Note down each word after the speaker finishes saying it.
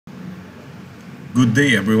Good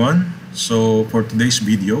day everyone. So for today's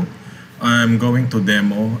video, I'm going to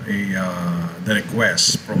demo the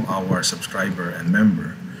request from our subscriber and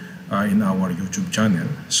member in our YouTube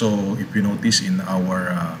channel. So if you notice in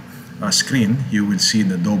our screen, you will see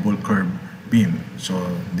the double curve beam.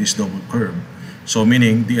 So this double curve. So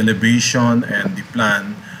meaning the elevation and the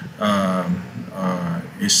plan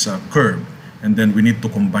is curved, and then we need to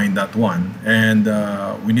combine that one, and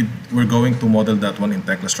we're going to model that one in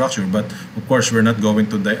Tekla Structure, but of course we're not going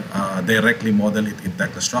to directly model it in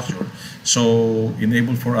Tekla Structure. So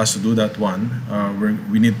enable for us to do that one,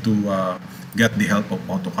 we need to get the help of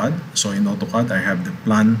AutoCAD. So in AutoCAD I have the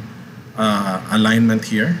plan alignment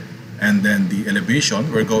here, and then the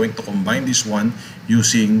elevation. We're going to combine this one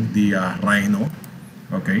using the Rhino.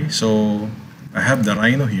 Okay, so I have the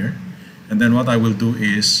Rhino here, and then what I will do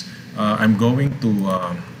is I'm going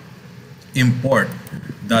to import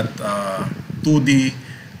that 2D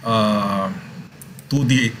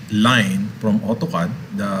line from AutoCAD,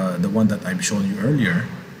 the one that I've shown you earlier.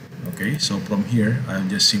 Okay, so from here I'll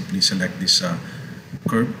just simply select this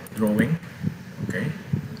curve drawing. Okay,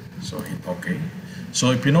 so hit OK.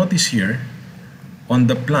 So if you notice here on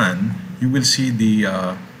the plan, you will see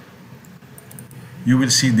the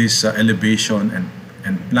this elevation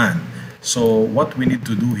and plan. So what we need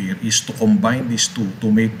to do here is to combine these two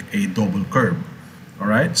to make a double curve. All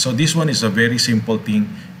right. So this one is a very simple thing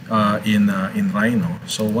in Rhino.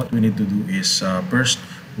 So what we need to do is first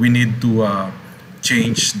we need to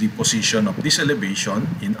change the position of this elevation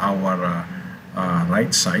in our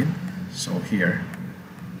right side. So here.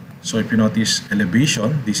 So if you notice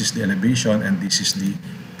elevation, this is the elevation and this is the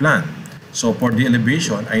plan. So for the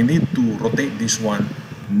elevation, I need to rotate this one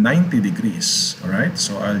 90 degrees. All right,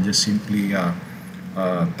 so I'll just simply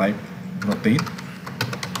type rotate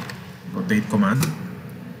command,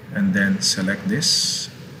 and then select this.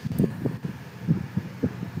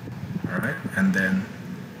 All right, and then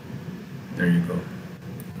there you go.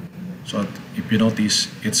 So if you notice,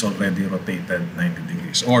 it's already rotated 90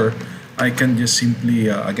 degrees. Or I can just simply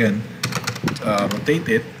again rotate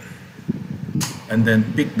it and then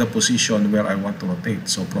pick the position where I want to rotate.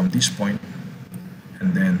 So from this point,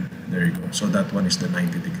 and then there you go. So that one is the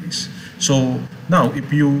 90 degrees. So now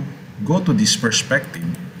if you go to this perspective,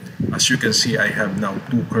 as you can see, I have now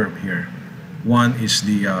two curves here. One is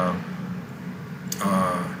the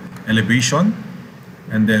elevation,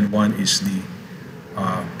 and then one is the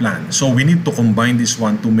plan. So we need to combine this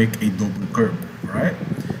one to make a double curve, right?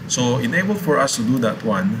 So enable for us to do that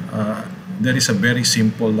one, there is a very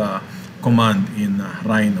simple command in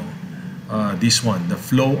Rhino. This one, the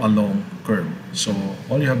flow along curve. So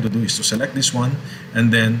all you have to do is to select this one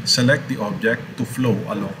and then select the object to flow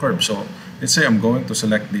along curve. So let's say I'm going to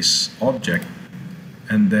select this object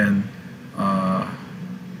and then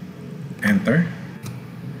enter,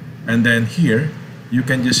 and then here you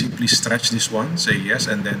can just simply stretch this one, say yes,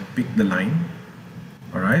 and then pick the line.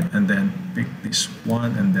 All right, and then pick this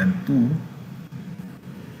one and then two,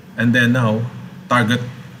 and then now target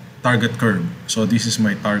curve. So this is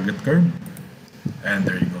my target curve, and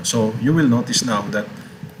there you go. So you will notice now that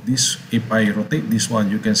this, if I rotate this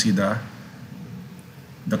one, you can see the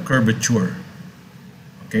curvature.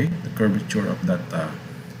 Okay, the curvature of that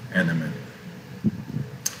element.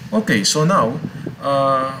 Okay, so now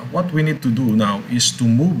what we need to do now is to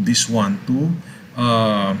move this one to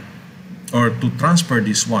or to transfer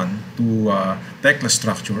this one to Tekla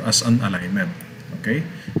Structure as an alignment. Okay,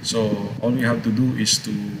 so all you have to do is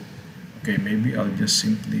to, okay, maybe I'll just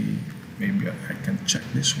simply, maybe I can check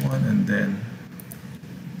this one, and then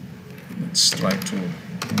let's try to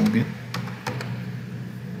move it.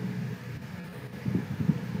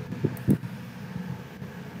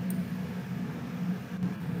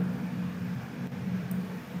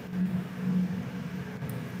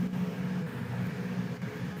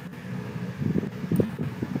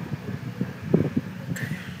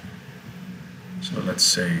 So let's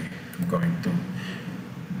say I'm going to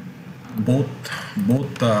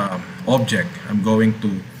both object, I'm going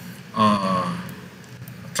to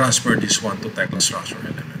transfer this one to Tekla Structure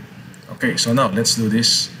element. Okay, so now let's do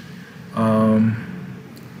this.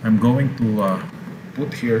 I'm going to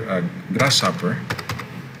put here a grasshopper.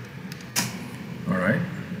 All right,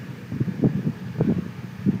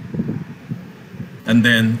 and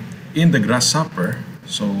then in the grasshopper,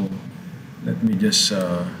 so let me just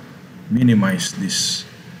minimize this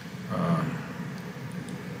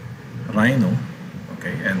Rhino.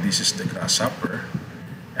 Okay, and this is the grasshopper,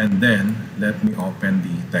 and then let me open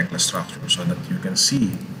the Tekla Structure so that you can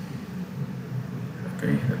see,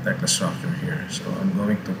 okay, the Tekla Structure here. So I'm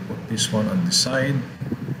going to put this one on the side.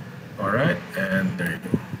 All right, and there you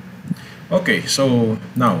go. Okay, so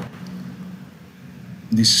now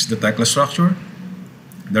this is the Tekla structure,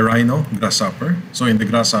 the Rhino Grasshopper. So in the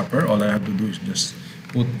Grasshopper, all I have to do is just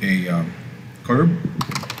put a curve,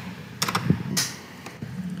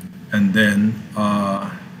 and then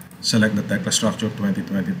select the Tekla structure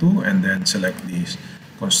 2022, and then select this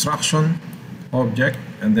construction object,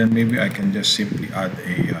 and then maybe I can just simply add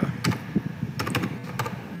a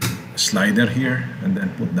slider here, and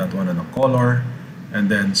then put that one on a color, and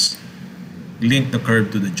then link the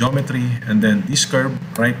curve to the geometry, and then this curve,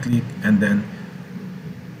 right click, and then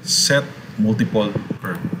set multiple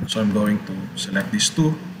curve. So I'm going to select these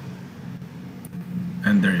two,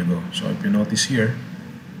 and there you go. So if you notice here,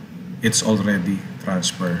 it's already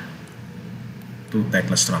transferred to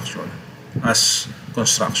Tekla structure as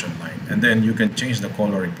construction line, and then you can change the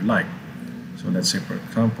color if you like. So let's say, for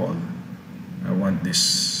example, I want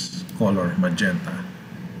this color magenta.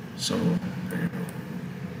 So there you go.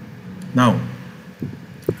 Now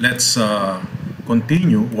let's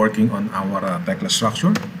continue working on our Tekla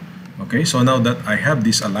structure. Okay, so now that I have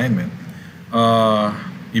this alignment,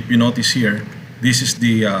 if you notice here, this is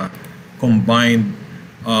the combined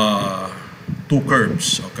two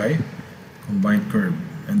curves. Okay, combined curve,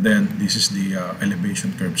 and then this is the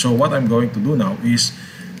elevation curve. So what I'm going to do now is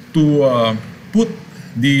to put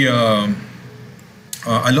the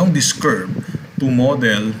along this curve to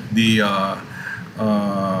model the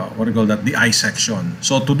what do you call that, the eye section.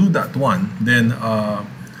 So to do that one, then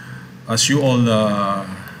as you all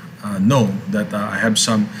know that I have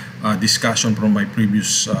some discussion from my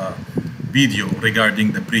previous video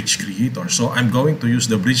regarding the bridge creator. So I'm going to use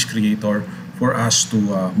the bridge creator for us to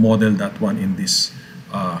model that one in this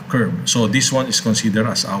curve. So this one is considered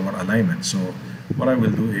as our alignment. So what I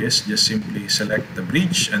will do is just simply select the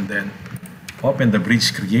bridge and then open the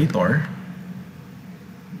bridge creator.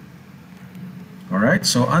 Alright,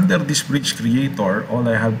 so under this bridge creator, all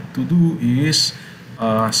I have to do is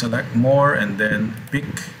select more and then pick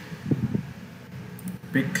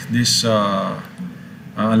this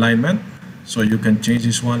alignment. So you can change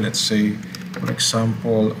this one. Let's say, for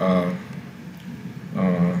example,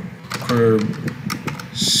 curve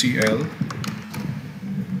CL.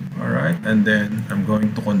 Alright, and then I'm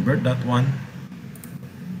going to convert that one.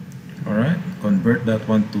 Alright, convert that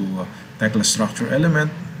one to Tekla structure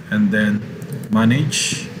element, and then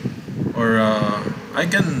manage, or I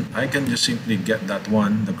can just simply get that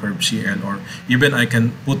one, the curve CL, or even I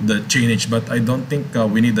can put the chainage, but I don't think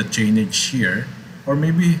we need the chainage here. Or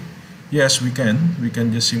maybe yes, we can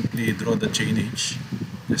just simply draw the chainage.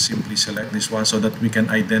 Just simply select this one so that we can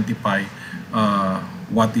identify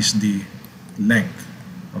what is the length.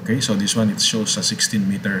 Okay, so this one, it shows a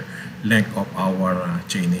 16-meter length of our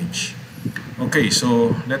chainage. Okay,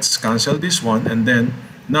 so let's cancel this one, and then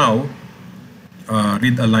now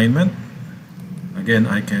read alignment. Again,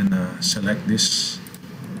 I can select this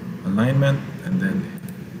alignment, and then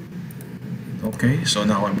okay, so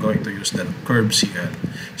now I'm going to use the curve CL.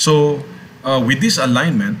 So with this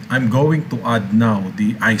alignment, I'm going to add now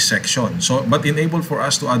the eye section. So but enable for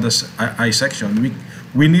us to add the eye section,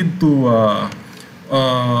 we need to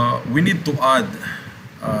add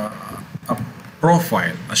a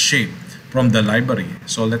profile, a shape from the library.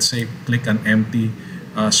 So let's say click an empty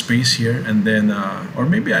space here, and then or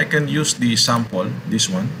maybe I can use the sample, this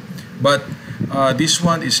one, but this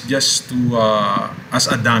one is just to as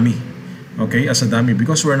a dummy. Okay, as a dummy,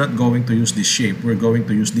 because we're not going to use this shape, we're going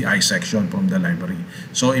to use the eye section from the library.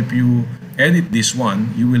 So if you edit this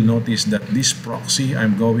one, you will notice that this proxy,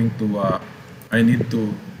 I'm going to I need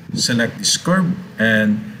to select this curve,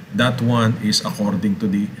 and that one is according to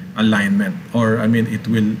the alignment, or I mean it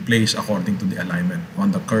will place according to the alignment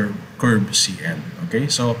on the curve CL. Okay,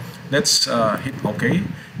 so let's hit OK,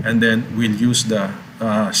 and then we'll use the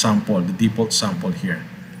sample, the default sample here.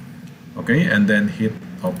 Okay, and then hit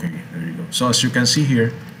OK. There you go. So as you can see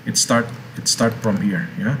here, it start from here.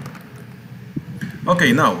 Yeah.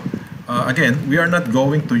 Okay, now again, we are not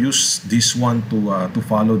going to use this one to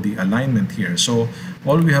follow the alignment here. So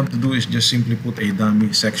all we have to do is just simply put a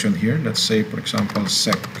dummy section here. Let's say, for example,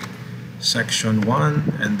 section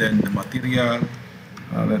 1, and then the material,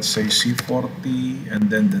 let's say C40, and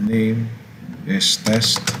then the name is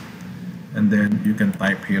test, and then you can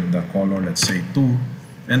type here the color, let's say 2,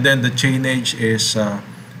 and then the chainage is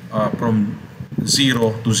from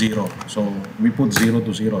 0 to 0. So we put 0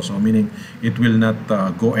 to 0, so meaning it will not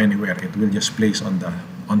go anywhere, it will just place on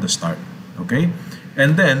the start. Okay,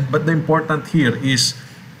 and then but the important here is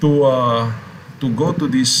to go to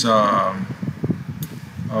this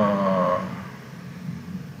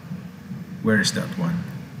where is that one?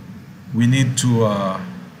 We need to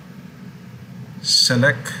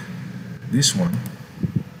select this one,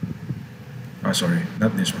 sorry,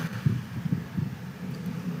 not this one.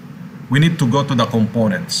 We need to go to the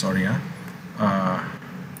component, sorry,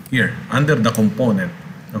 here, under the component,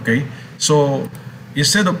 okay? So,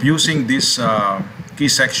 instead of using this key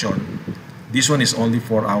section, this one is only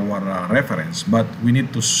for our reference, but we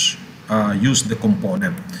need to use the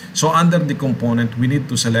component. So, under the component, we need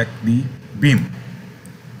to select the beam,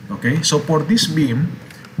 okay? So, for this beam,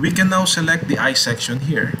 we can now select the I section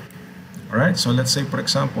here, all right? So, let's say, for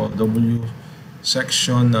example, W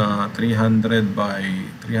section 300 by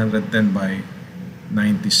 310 by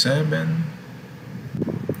 97,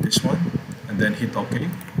 this one, and then hit OK.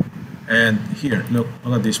 And here, look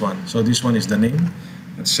at this one. So this one is the name.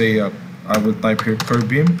 Let's say I will type here curve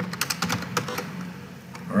beam.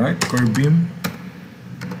 All right, curve beam.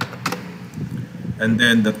 And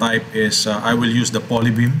then the type is I will use the poly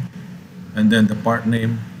beam, and then the part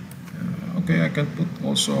name. Okay, I can put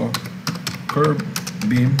also curve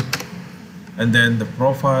beam. And then the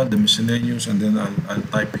profile, the miscellaneous, and then I'll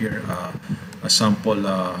type here a sample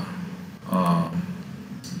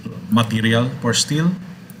material for steel.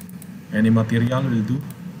 Any material will do.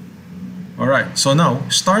 All right. So now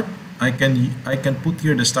start. I can put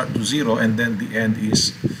here the start to 0, and then the end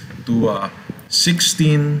is to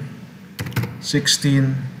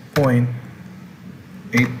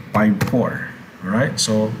 16.854. All right.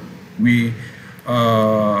 So we're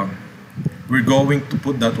going to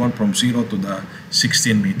put that one from 0 to the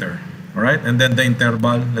 16 meter. All right, and then the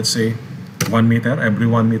interval, let's say 1 meter. Every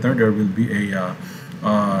 1 meter there will be a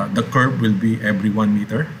the curve will be every 1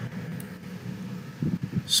 meter.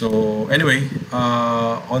 So anyway,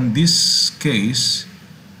 on this case,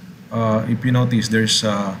 if you notice, there's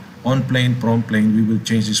on plane, from plane. We will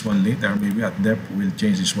change this one later. Maybe at depth we'll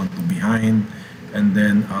change this one to behind, and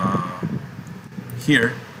then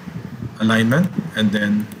here alignment, and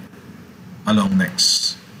then along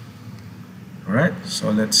next. All right,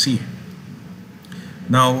 so let's see.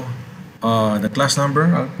 Now the class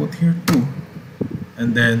number I'll put here 2,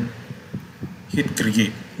 and then hit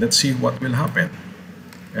create. Let's see what will happen.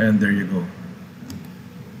 And there you go.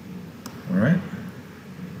 All right,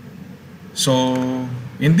 so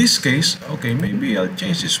in this case, okay, maybe I'll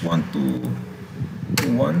change this one to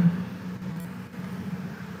 1.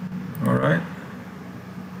 All right,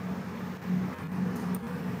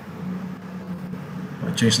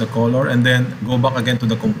 change the color, and then go back again to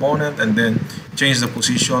the component, and then change the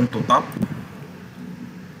position to top.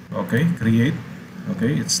 Okay, create.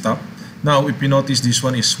 Okay, it's top. Now if you notice, this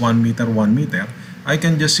one is 1 meter, 1 meter. I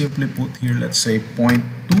can just simply put here, let's say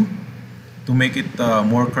 0.2 to make it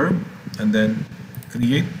more curved, and then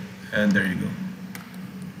create, and there you go.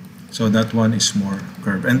 So that one is more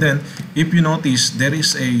curved. And then if you notice, there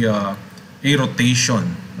is a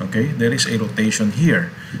rotation. Okay, there is a rotation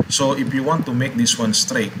here. So if you want to make this one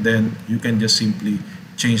straight, then you can just simply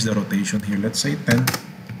change the rotation here. Let's say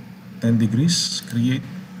 10 degrees, create,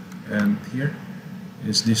 and here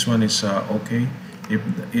is this one is okay.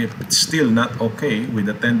 If it's still not okay with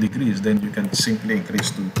the 10 degrees, then you can simply increase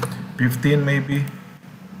to 15 maybe.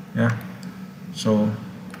 Yeah, so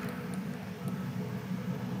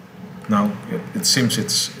now it seems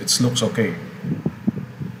it looks okay.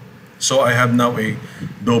 So I have now a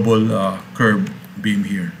double curve beam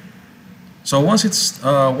here. So once it's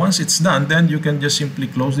done, then you can just simply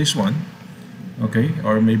close this one, okay,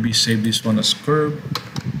 or maybe save this one as curve,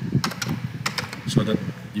 so that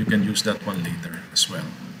you can use that one later as well.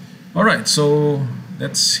 All right, so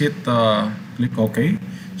let's hit click OK.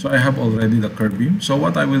 So I have already the curve beam. So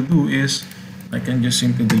what I will do is I can just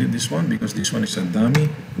simply delete this one because this one is a dummy,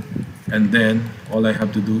 and then all I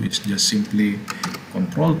have to do is just simply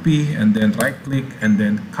Control P, and then right click, and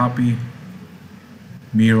then copy,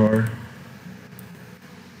 mirror.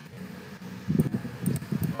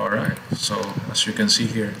 Alright, so as you can see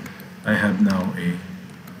here, I have now a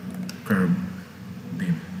curve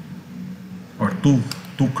beam, or two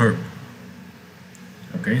curve.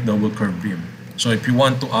 Okay, double curve beam. So if you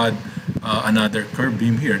want to add another curve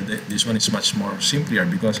beam here, this one is much more simpler,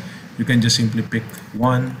 because you can just simply pick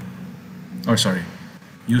one, or sorry,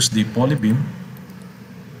 use the poly beam,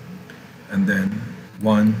 and then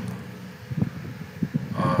 1,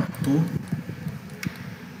 2,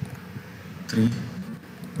 3,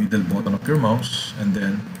 middle button of your mouse, and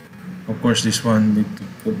then of course this one need to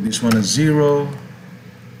put this one as 0,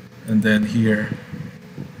 and then here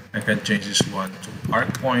I can change this one to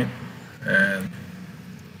arc point, and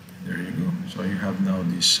there you go. So you have now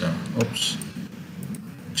this oops,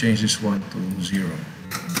 change this one to 0.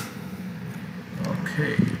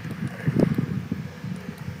 Okay.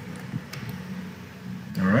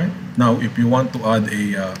 Alright, now if you want to add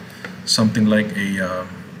a something like a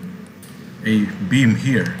beam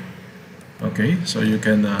here. Okay, so you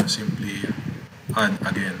can simply add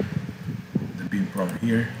again the beam from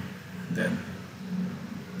here, then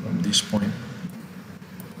from this point,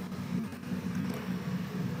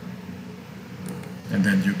 and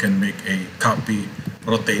then you can make a copy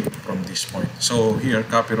rotate from this point. So here,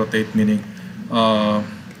 copy rotate meaning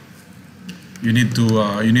you need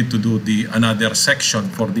to do the another section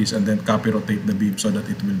for this, and then copy rotate the beam so that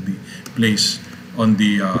it will be placed on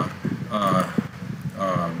the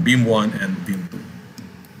beam 1 and beam 2.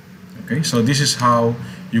 Okay, so this is how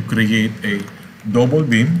you create a double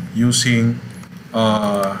beam using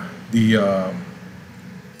the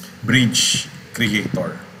bridge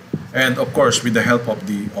creator, and of course with the help of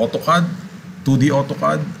the AutoCAD, 2D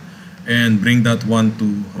AutoCAD, and bring that one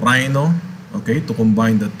to Rhino, okay, to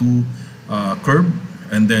combine the two curve,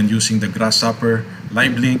 and then using the Grasshopper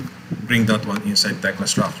live link, bring that one inside Tekla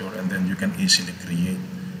structure, and then you can easily create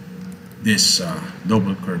this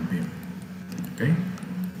double curve beam. Okay.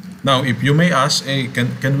 Now, if you may ask, hey,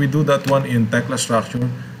 can we do that one in Tekla structure?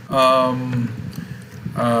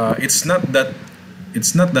 It's not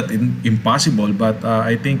that impossible, but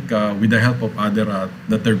I think with the help of other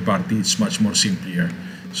the third party, it's much more simpler.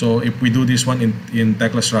 So if we do this one in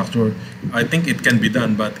Tekla structure, I think it can be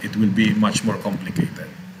done, but it will be much more complicated.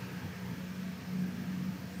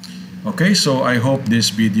 Okay, so I hope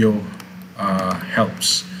this video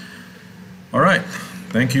helps. All right,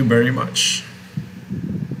 thank you very much.